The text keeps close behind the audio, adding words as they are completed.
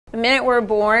The minute we're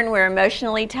born, we're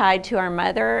emotionally tied to our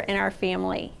mother and our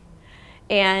family.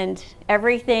 And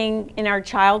everything in our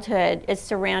childhood is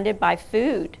surrounded by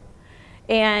food.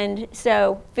 And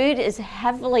so food is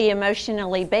heavily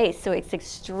emotionally based, so it's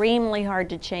extremely hard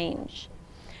to change.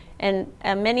 And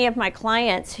many of my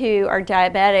clients who are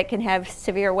diabetic and have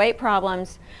severe weight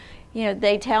problems,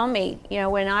 they tell me,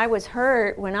 when I was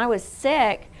hurt, when I was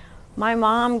sick, my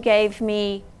mom gave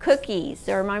me cookies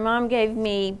or my mom gave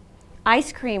me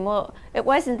ice cream. Well, it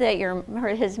wasn't that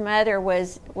his mother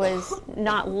was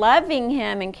not loving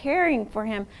him and caring for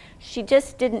him. She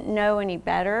just didn't know any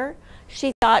better.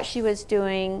 She thought she was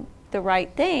doing the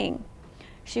right thing.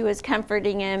 She was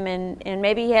comforting him, and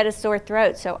maybe he had a sore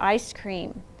throat, so ice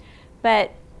cream.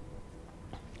 But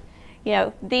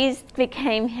these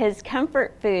became his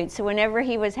comfort food. So whenever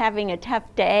he was having a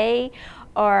tough day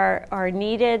or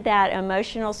needed that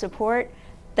emotional support,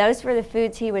 those were the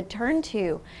foods he would turn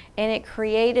to. And it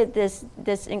created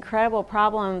this incredible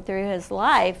problem through his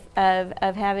life of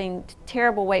having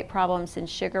terrible weight problems and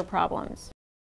sugar problems.